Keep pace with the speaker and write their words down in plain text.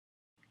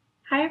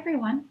Hi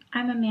everyone,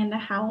 I'm Amanda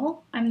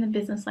Howell. I'm the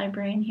business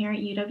librarian here at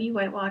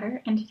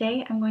UW-Whitewater, and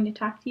today I'm going to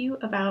talk to you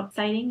about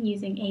citing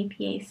using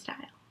APA style.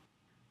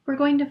 We're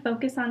going to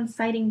focus on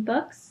citing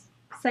books,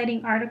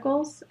 citing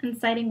articles, and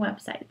citing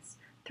websites,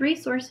 three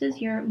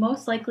sources you're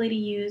most likely to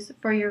use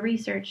for your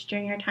research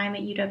during your time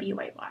at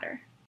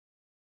UW-Whitewater.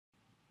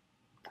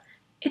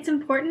 It's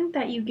important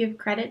that you give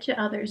credit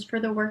to others for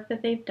the work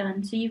that they've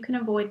done so you can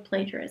avoid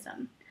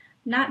plagiarism.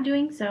 Not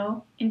doing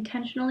so,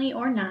 intentionally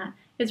or not,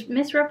 is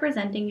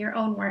misrepresenting your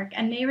own work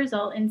and may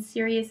result in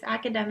serious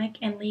academic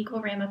and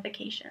legal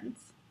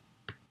ramifications.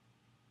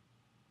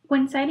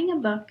 When citing a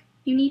book,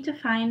 you need to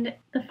find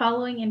the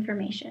following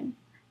information: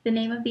 the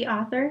name of the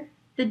author,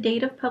 the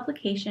date of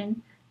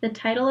publication, the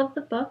title of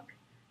the book,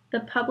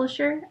 the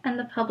publisher, and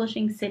the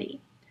publishing city.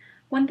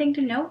 One thing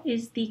to note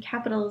is the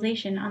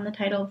capitalization on the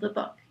title of the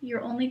book.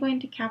 You're only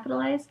going to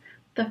capitalize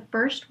the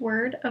first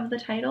word of the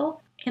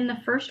title and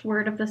the first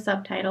word of the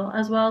subtitle,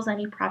 as well as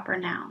any proper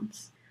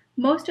nouns.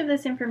 Most of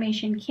this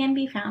information can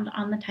be found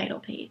on the title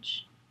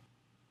page.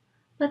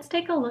 Let's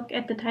take a look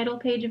at the title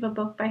page of a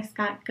book by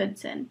Scott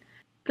Goodson.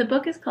 The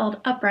book is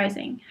called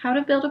Uprising: How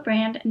to Build a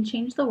Brand and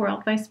Change the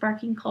World by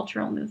Sparking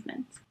Cultural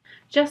Movements.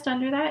 Just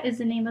under that is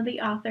the name of the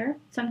author.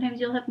 Sometimes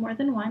you'll have more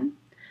than one.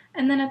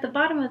 And then at the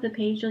bottom of the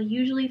page, you'll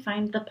usually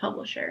find the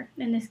publisher,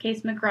 in this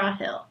case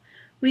McGraw-Hill.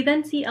 We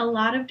then see a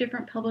lot of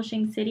different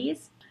publishing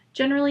cities.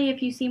 Generally,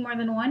 if you see more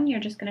than one, you're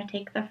just going to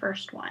take the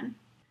first one.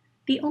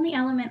 The only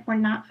element we're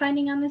not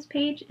finding on this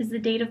page is the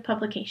date of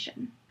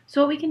publication.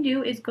 So what we can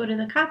do is go to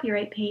the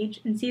copyright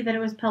page and see that it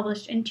was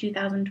published in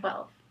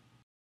 2012.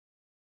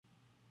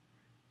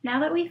 Now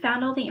that we've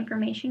found all the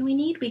information we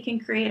need, we can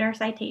create our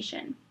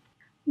citation.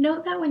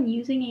 Note that when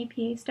using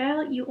APA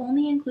style, you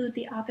only include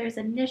the author's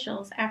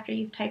initials after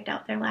you've typed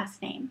out their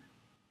last name.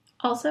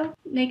 Also,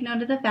 make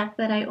note of the fact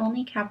that I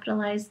only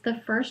capitalized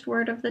the first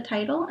word of the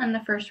title and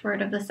the first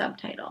word of the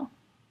subtitle.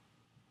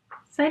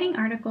 Citing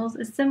articles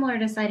is similar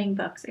to citing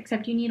books,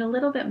 except you need a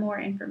little bit more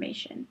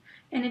information.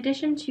 In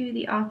addition to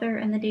the author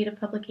and the date of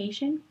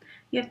publication,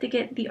 you have to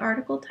get the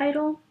article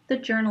title, the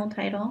journal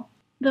title,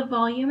 the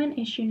volume and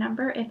issue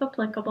number if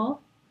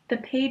applicable, the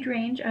page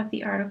range of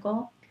the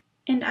article,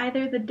 and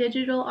either the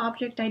digital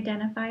object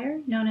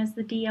identifier, known as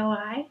the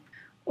DOI,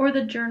 or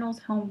the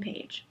journal's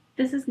homepage.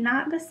 This is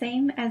not the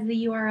same as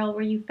the URL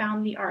where you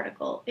found the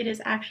article. It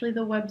is actually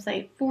the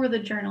website for the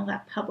journal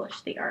that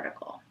published the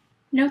article.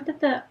 Note that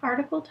the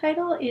article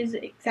title is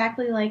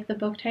exactly like the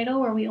book title,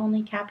 where we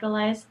only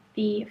capitalize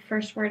the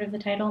first word of the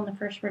title and the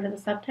first word of the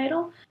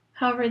subtitle.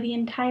 However, the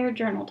entire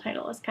journal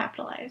title is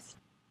capitalized.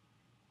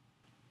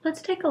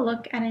 Let's take a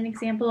look at an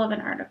example of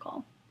an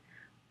article.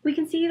 We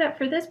can see that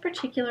for this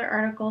particular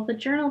article, the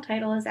journal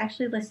title is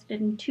actually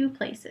listed in two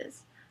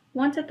places,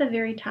 once at the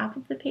very top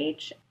of the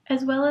page,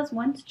 as well as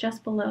once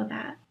just below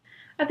that.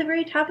 At the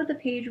very top of the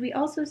page, we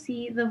also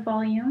see the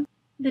volume,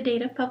 the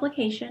date of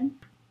publication,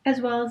 as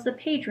well as the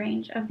page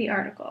range of the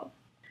article.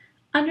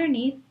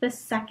 Underneath the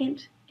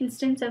second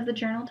instance of the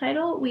journal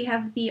title, we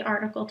have the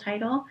article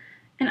title,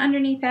 and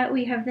underneath that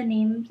we have the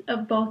names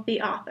of both the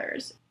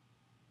authors.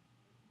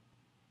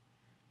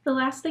 The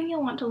last thing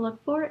you'll want to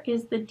look for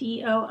is the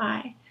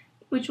DOI,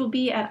 which will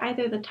be at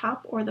either the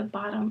top or the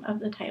bottom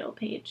of the title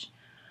page.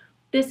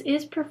 This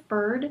is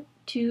preferred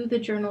to the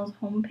journal's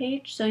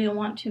homepage, so you'll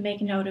want to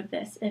make note of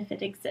this if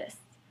it exists.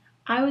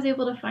 I was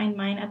able to find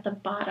mine at the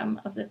bottom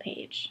of the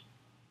page.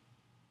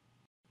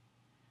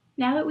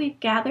 Now that we've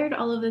gathered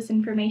all of this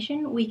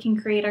information, we can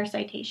create our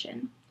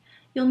citation.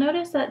 You'll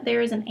notice that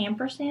there is an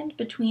ampersand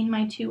between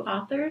my two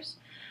authors.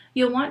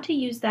 You'll want to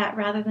use that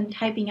rather than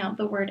typing out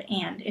the word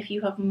 "and" if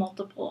you have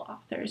multiple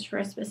authors for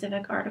a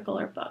specific article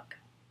or book.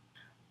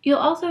 You'll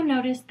also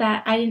notice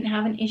that I didn't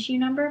have an issue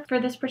number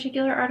for this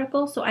particular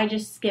article, so I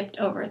just skipped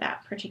over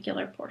that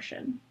particular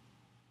portion.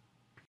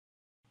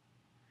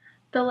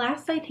 The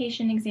last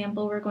citation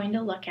example we're going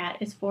to look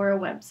at is for a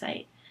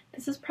website.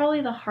 This is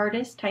probably the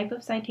hardest type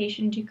of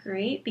citation to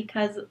create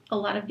because a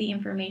lot of the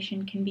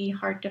information can be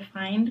hard to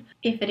find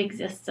if it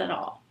exists at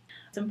all.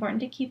 It's important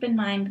to keep in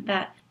mind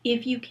that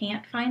if you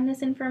can't find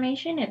this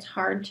information, it's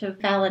hard to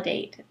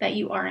validate that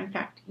you are in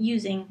fact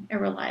using a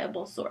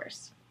reliable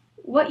source.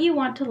 What you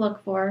want to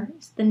look for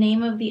is the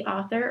name of the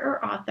author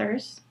or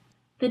authors,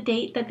 the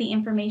date that the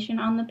information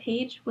on the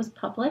page was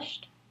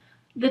published,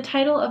 the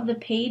title of the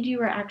page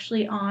you are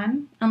actually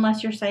on,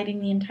 unless you're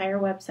citing the entire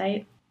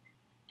website,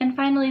 and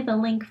finally the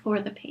link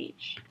for the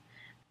page.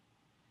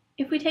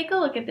 If we take a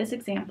look at this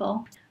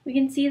example, we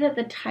can see that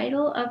the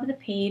title of the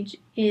page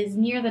is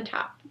near the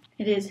top.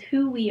 It is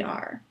Who We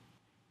Are.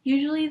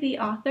 Usually the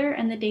author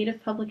and the date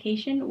of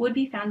publication would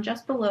be found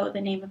just below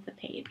the name of the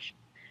page.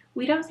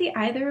 We don't see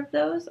either of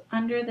those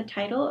under the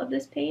title of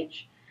this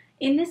page.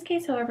 In this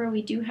case, however,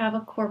 we do have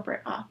a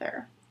corporate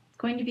author. It's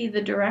going to be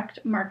the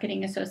Direct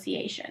Marketing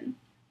Association.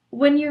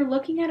 When you're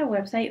looking at a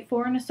website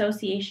for an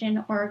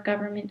association or a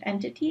government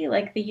entity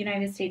like the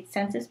United States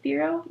Census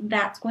Bureau,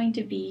 that's going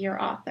to be your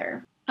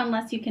author,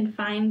 unless you can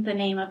find the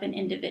name of an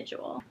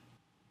individual.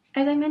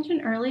 As I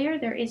mentioned earlier,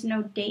 there is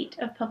no date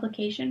of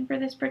publication for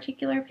this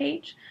particular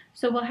page,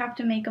 so we'll have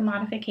to make a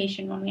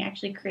modification when we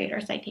actually create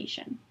our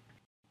citation.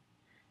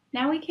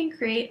 Now we can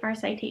create our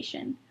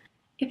citation.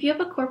 If you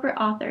have a corporate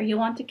author, you'll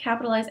want to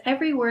capitalize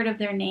every word of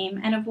their name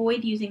and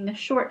avoid using the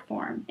short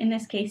form, in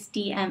this case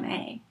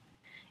DMA.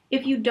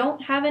 If you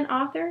don't have an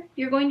author,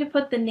 you're going to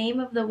put the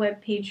name of the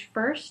web page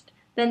first,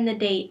 then the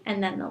date,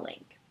 and then the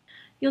link.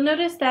 You'll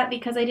notice that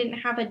because I didn't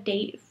have a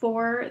date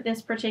for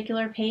this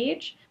particular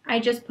page,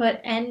 I just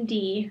put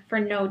ND for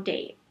no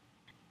date.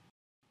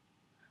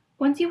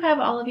 Once you have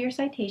all of your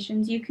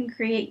citations, you can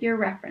create your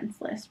reference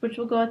list, which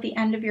will go at the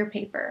end of your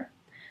paper.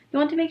 You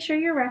want to make sure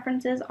your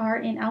references are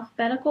in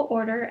alphabetical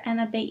order and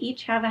that they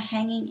each have a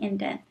hanging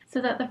indent,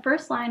 so that the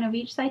first line of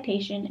each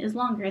citation is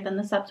longer than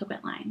the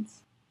subsequent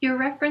lines. Your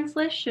reference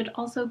list should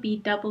also be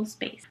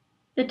double-spaced.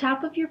 The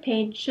top of your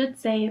page should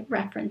say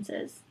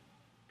References.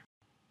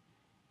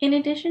 In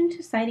addition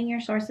to citing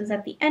your sources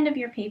at the end of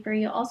your paper,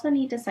 you'll also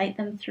need to cite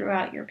them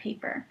throughout your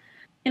paper.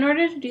 In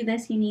order to do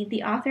this, you need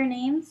the author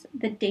names,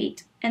 the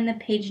date, and the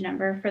page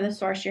number for the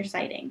source you're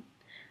citing.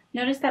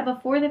 Notice that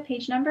before the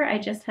page number, I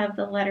just have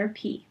the letter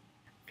P.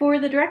 For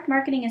the Direct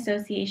Marketing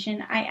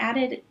Association, I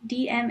added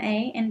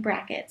DMA in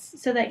brackets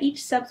so that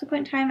each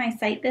subsequent time I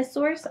cite this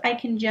source, I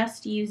can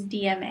just use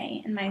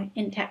DMA in my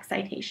in-text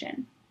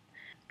citation.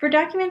 For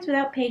documents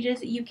without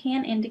pages, you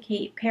can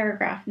indicate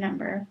paragraph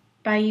number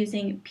by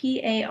using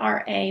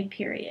PARA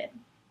period.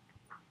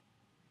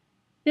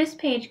 This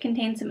page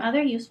contains some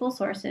other useful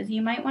sources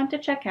you might want to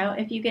check out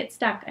if you get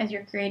stuck as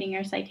you're creating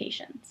your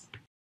citations.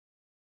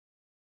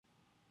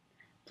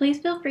 Please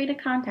feel free to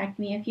contact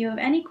me if you have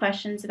any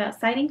questions about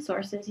citing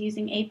sources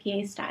using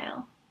APA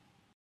style.